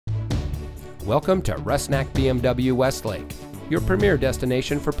Welcome to Rusnak BMW Westlake, your premier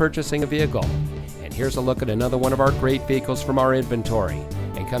destination for purchasing a vehicle. And here's a look at another one of our great vehicles from our inventory,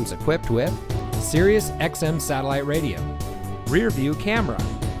 and comes equipped with Sirius XM satellite radio, rear view camera,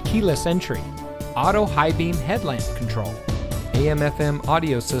 keyless entry, auto high beam headlamp control, AM/FM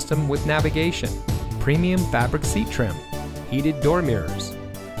audio system with navigation, premium fabric seat trim, heated door mirrors,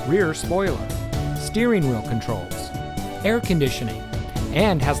 rear spoiler, steering wheel controls, air conditioning,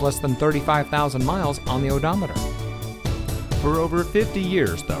 and has less than 35,000 miles on the odometer. For over 50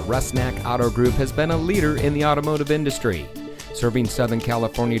 years, the Rusnak Auto Group has been a leader in the automotive industry, serving Southern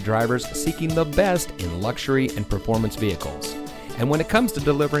California drivers seeking the best in luxury and performance vehicles. And when it comes to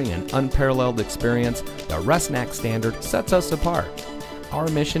delivering an unparalleled experience, the Rusnak standard sets us apart. Our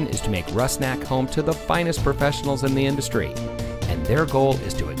mission is to make Rusnak home to the finest professionals in the industry, and their goal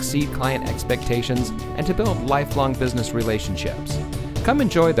is to exceed client expectations and to build lifelong business relationships. Come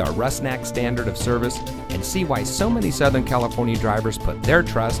enjoy the Rusnak standard of service and see why so many Southern California drivers put their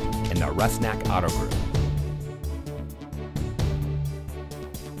trust in the Rusnak Auto Group.